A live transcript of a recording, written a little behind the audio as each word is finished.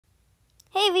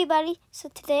Hey everybody, so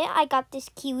today I got this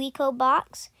Kiwi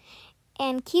box,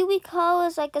 and Kiwi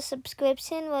is like a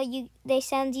subscription where they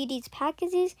send you these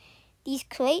packages, these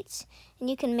crates,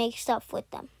 and you can make stuff with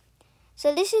them.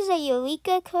 So this is a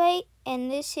Eureka crate,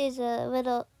 and this is a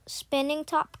little spinning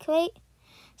top crate.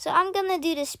 So I'm gonna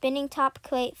do the spinning top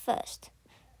crate first.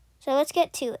 So let's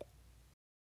get to it.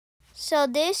 So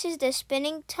this is the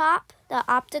spinning top, the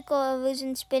Optical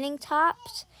illusion spinning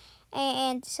tops,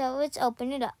 and so let's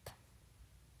open it up.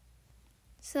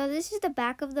 So this is the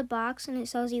back of the box, and it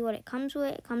tells you what it comes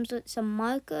with. It comes with some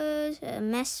markers, a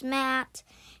mess mat,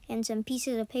 and some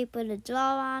pieces of paper to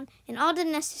draw on, and all the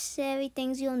necessary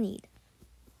things you'll need.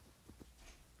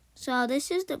 So this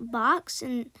is the box,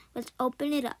 and let's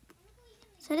open it up.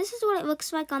 So this is what it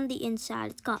looks like on the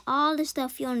inside. It's got all the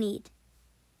stuff you'll need.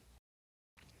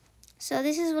 So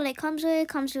this is what it comes with. It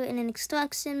comes with an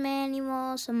instruction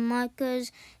manual, some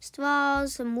markers,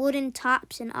 straws, some wooden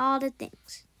tops, and all the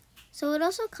things. So it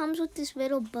also comes with this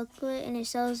little booklet, and it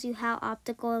shows you how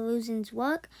optical illusions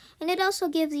work, and it also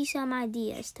gives you some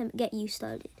ideas to get you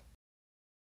started.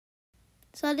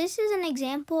 So this is an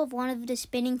example of one of the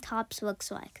spinning tops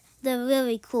looks like. They're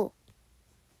really cool.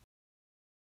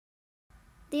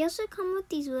 They also come with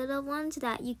these little ones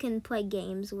that you can play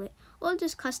games with, or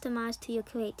just customize to your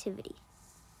creativity.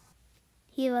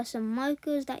 Here are some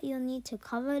markers that you'll need to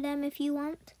cover them if you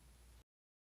want.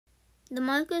 The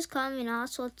markers come in all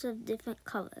sorts of different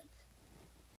colors.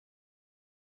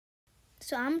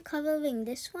 So I'm coloring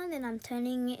this one, and I'm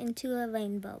turning it into a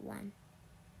rainbow one.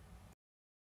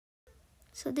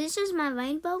 So this is my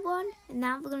rainbow one, and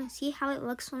now we're going to see how it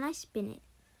looks when I spin it.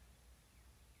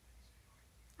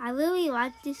 I really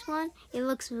like this one. It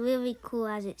looks really cool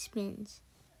as it spins.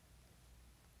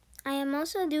 I am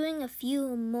also doing a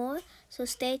few more, so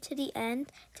stay to the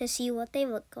end to see what they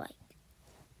look like.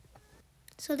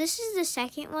 So this is the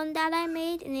second one that I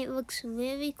made, and it looks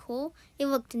really cool. It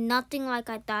looked nothing like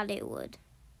I thought it would.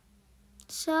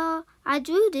 So I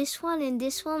drew this one, and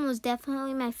this one was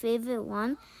definitely my favorite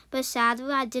one, but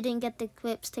sadly I didn't get the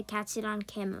clips to catch it on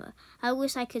camera. I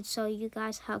wish I could show you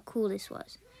guys how cool this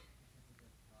was.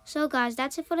 So guys,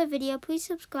 that's it for the video. Please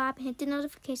subscribe and hit the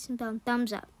notification bell and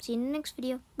thumbs up. See you in the next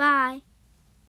video. Bye!